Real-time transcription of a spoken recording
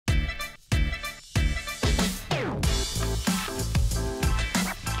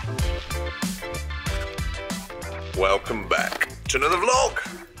welcome back to another vlog.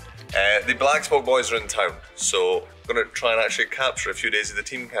 The Blackspoke boys are in town, so I'm going to try and actually capture a few days of the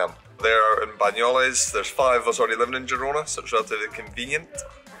team camp. They're in Banyoles, there's 5 of us already living in Girona, so it's relatively convenient.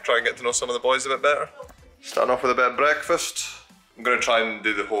 Try and get to know some of the boys a bit better. Starting off with a bit of breakfast. I'm going to try and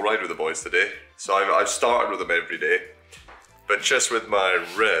do the whole ride with the boys today. So I've started with them every day, but just with my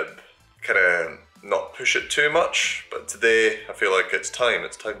rib, kind of not push it too much, but today I feel like it's time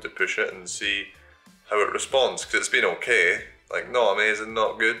to push it and see how it responds, because it's been okay, like not amazing,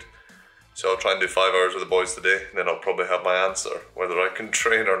 not good. So I'll try and do 5 hours with the boys today, and then I'll probably have my answer, whether I can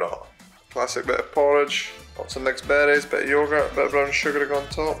train or not. Classic bit of porridge, lots of mixed berries, bit of yogurt, bit of brown sugar to go on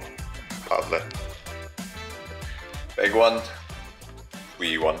top. Lovely. Big one,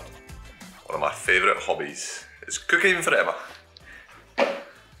 wee one. One of my favourite hobbies is cooking for Emma.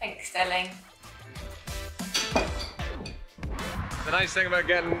 Thanks, darling. The nice thing about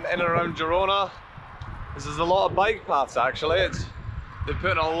getting in and around Girona is there's a lot of bike paths actually. They've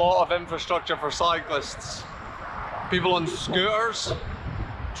put in a lot of infrastructure for cyclists. People on scooters.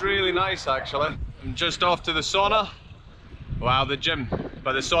 It's really nice actually. I'm just off to the sauna. Wow, the gym.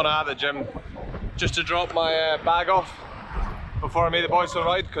 By the sauna at the gym. Just to drop my bag off before I meet the boys for the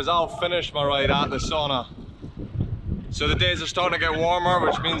ride, because I'll finish my ride at the sauna. So the days are starting to get warmer,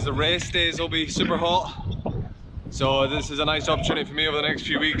 which means the race days will be super hot. So this is a nice opportunity for me over the next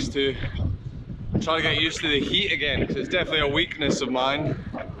few weeks to try to get used to the heat again, because it's definitely a weakness of mine.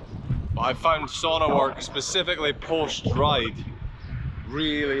 But I found sauna work, specifically post-ride,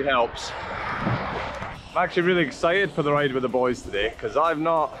 really helps. I'm actually really excited for the ride with the boys today, because I've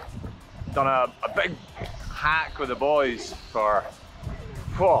not done a big hack with the boys for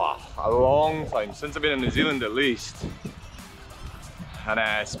a long time, since I've been in New Zealand at least. And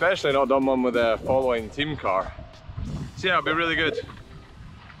especially not done one with a following team car. So yeah, it'll be really good.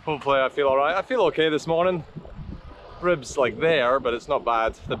 Hopefully I feel alright. I feel okay this morning. Ribs like there, but it's not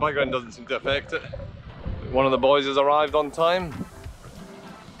bad. The background doesn't seem to affect it. One of the boys has arrived on time.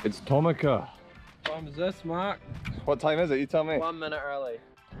 It's Tomica. What time is this, Mark? What time is it? You tell me. 1 minute early.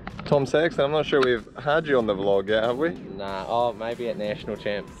 Tom Sexton, I'm not sure we've had you on the vlog yet, have we? Nah, oh, maybe at National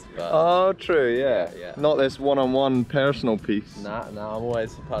Champs, but... Oh, true, yeah. Yeah. Not this one-on-one personal piece. Nah, I'm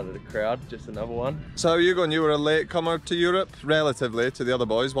always a part of the crowd, just another one. So how are you going? You were a latecomer to Europe, relatively, to the other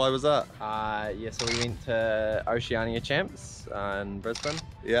boys. Why was that? Yeah, so we went to Oceania Champs in Brisbane.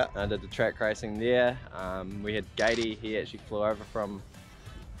 Yeah. I did the track racing there. We had Gatey, he actually flew over from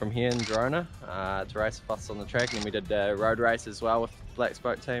here in Girona to race with us on the track, and then we did the road race as well with the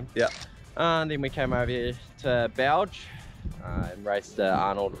Blackspoke team. Yeah. And then we came over here to Belge and raced the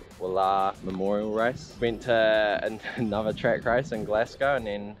Arnold Willard Memorial Race. Went to another track race in Glasgow, and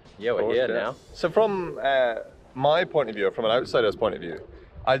then yeah, we're here now. So from my point of view, or from an outsider's point of view,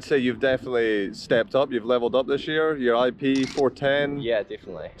 I'd say you've definitely stepped up, you've leveled up this year. Your IP 410. Yeah,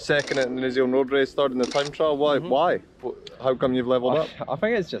 definitely. Second at the New Zealand road race, third in the time trial. Why? Why? How come you've leveled up? I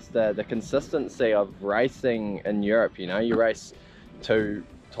think it's just the consistency of racing in Europe. You know, you race 2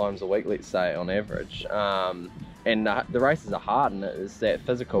 times a week, let's say, on average. And the races are hard, and it's that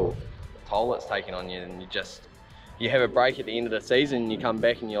physical toll it's taking on you, and you have a break at the end of the season, and you come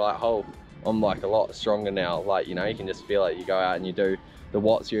back and you're like, oh, I'm like a lot stronger now. Like, you know, you can just feel it. You go out and you do the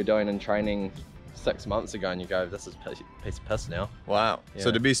watts you're doing in training 6 months ago, and you go, this is a piece of piss now. Wow. Yeah.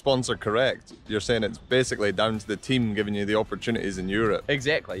 So to be sponsor correct, you're saying it's basically down to the team giving you the opportunities in Europe.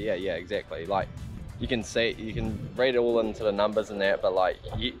 Exactly, yeah, exactly. Like, you can see, you can read it all into the numbers and that, but like,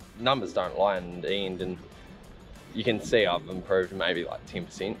 numbers don't lie in the end, and you can see I've improved maybe like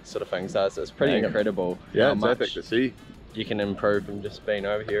 10% sort of thing, so it's pretty incredible. Yeah, it's epic to see. You can improve from just being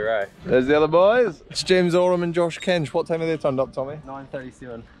over here, eh? There's the other boys. It's James Oram and Josh Kench. What time have they turned up, Tommy?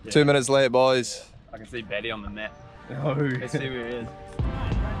 9:37. Yeah. 2 minutes late, boys. I can see Betty on the map. Oh. Let's see where he is.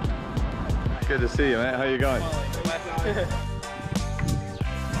 Good to see you, mate. How you going?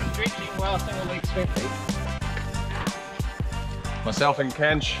 Stretching well, single leg stretching. Myself and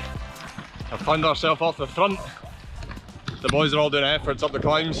Kench have found ourselves off the front. The boys are all doing efforts up the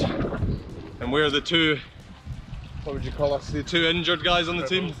climbs, and we're the two, what would you call us? The 2 injured guys on the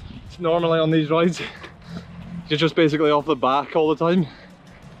team. Normally on these rides, you're just basically off the back all the time.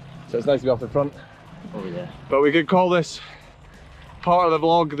 So it's nice to be off the front. Oh yeah. But we could call this part of the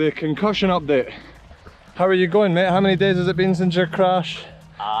vlog the concussion update. How are you going, mate? How many days has it been since your crash?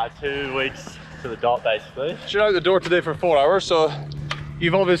 2 weeks to the dot basically. You're out the door today for 4 hours, so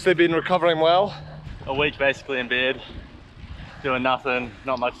you've obviously been recovering well. A week basically in bed, doing nothing,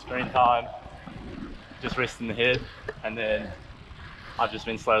 not much screen time, just resting the head, and then I've just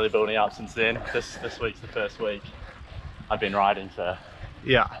been slowly building up since then. This week's the first week I've been riding, so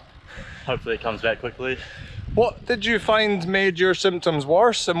yeah, hopefully it comes back quickly. What did you find made your symptoms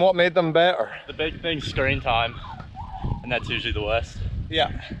worse and what made them better? The big thing's screen time, and that's usually the worst. Yeah.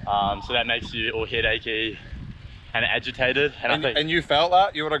 So that makes you all headachy and agitated. And I think, and you felt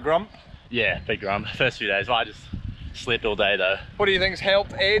that? You were a grump? yeah, big grump. First few days, well, I just slept all day though. What do you think's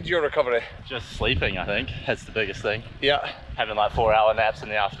helped aid your recovery? Just sleeping, I think. That's the biggest thing. Yeah. Having like 4-hour naps in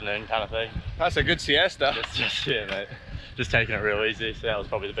the afternoon kind of thing. That's a good siesta. Just yeah, mate. Just taking it real easy. So that was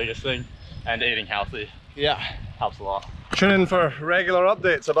probably the biggest thing. And eating healthy. Yeah. Helps a lot. Tune in for regular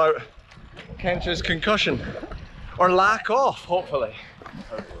updates about Kench's concussion. Or lack of, hopefully.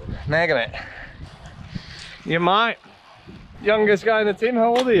 Megan it. You might. Youngest guy in the team,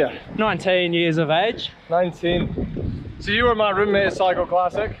 how old are you? 19 years of age. 19. So you were my roommate at Cycle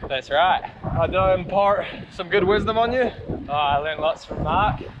Classic. That's right. I did I impart some good wisdom on you? Oh, I learned lots from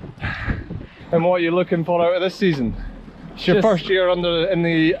Mark. And what are you looking for out of this season? It's your first year in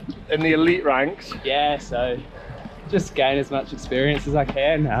the elite ranks. Yeah, so just gain as much experience as I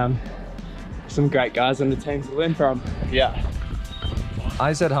can. Some great guys on the team to learn from. Yeah.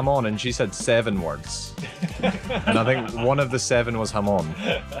 I said hamon and she said 7 words. And I think one of the 7 was hamon.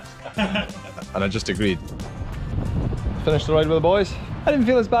 And I just agreed. Finished the ride with the boys. I didn't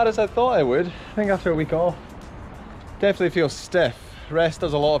feel as bad as I thought I would. I think after a week off. Definitely feel stiff. Rest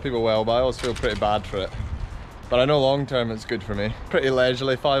does a lot of people well, but I always feel pretty bad for it. But I know long term it's good for me. Pretty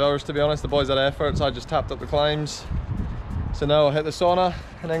leisurely, 5 hours to be honest. The boys had efforts, I just tapped up the climbs. So now I'll hit the sauna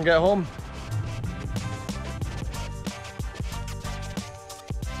and then get home.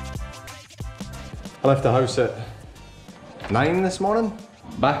 I left the house at 9 this morning,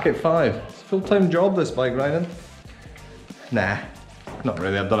 back at 5. It's a full-time job, this bike riding. Nah, not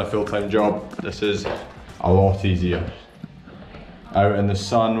really. I've done a full-time job. This is a lot easier. Out in the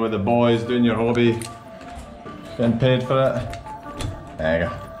sun with the boys, doing your hobby, getting paid for it. There you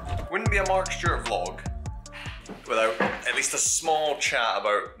go. Wouldn't be a Mark Stewart vlog without at least a small chat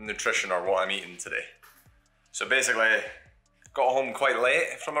about nutrition or what I'm eating today. So basically, got home quite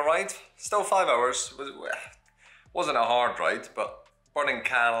late from a ride. Still 5 hours. Wasn't a hard ride, but burning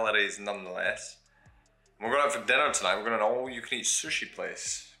calories nonetheless. We're going out for dinner tonight. We're going to an all-you-can-eat sushi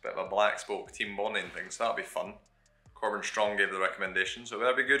place. Bit of a Blackspoke team bonding thing, so that'll be fun. Corbin Strong gave the recommendation, so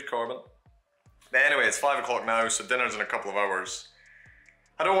that'll be good, Corbin. But anyway, it's 5 o'clock now, so dinner's in a couple of hours.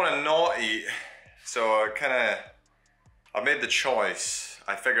 I don't want to not eat, so I made the choice.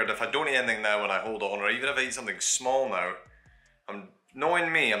 I figured if I don't eat anything now and I hold on, or even if I eat something small now,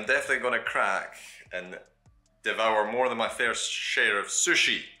 knowing me, I'm definitely going to crack and devour more than my fair share of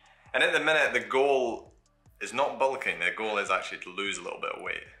sushi. And at the minute, the goal is not bulking, the goal is actually to lose a little bit of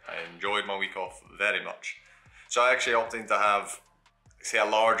weight. I enjoyed my week off very much. So I actually opting to have, say, a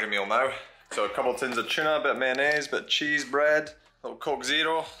larger meal now. So a couple tins of tuna, a bit of mayonnaise, a bit of cheese, bread, a little Coke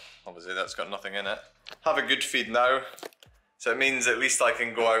Zero. Obviously that's got nothing in it. Have a good feed now. So it means at least I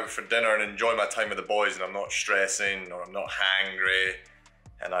can go out for dinner and enjoy my time with the boys and I'm not stressing or I'm not hangry.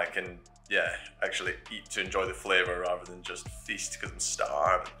 And I can, yeah, actually eat to enjoy the flavour rather than just feast because I'm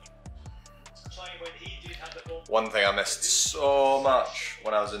starving. One thing I missed so much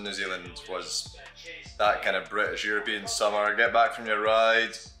when I was in New Zealand was that kind of British European summer. Get back from your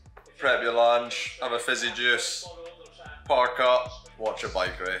ride, prep your lunch, have a fizzy juice, park up, watch a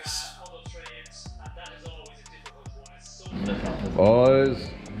bike race. Boys,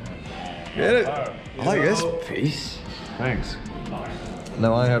 get it? I like this piece. Thanks.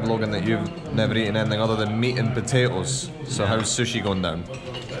 Now I heard, Logan, that you've never eaten anything other than meat and potatoes. So how's sushi going down?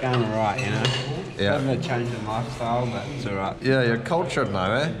 It's going alright, you know. Yeah. Having a change in lifestyle, but it's alright. Yeah, you're cultured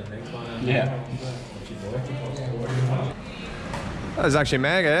now, eh? Yeah. That was actually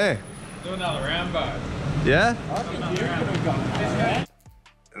mega, eh? Do another round, bro. Yeah?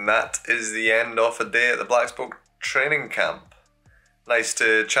 And that is the end of a day at the Blackspoke training camp. Nice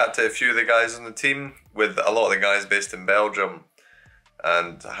to chat to a few of the guys on the team, with a lot of the guys based in Belgium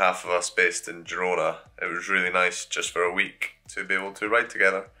and half of us based in Girona. It was really nice just for a week to be able to ride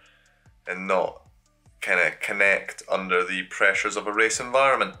together and not kind of connect under the pressures of a race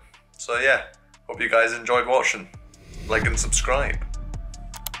environment. So yeah, hope you guys enjoyed watching. Like and subscribe.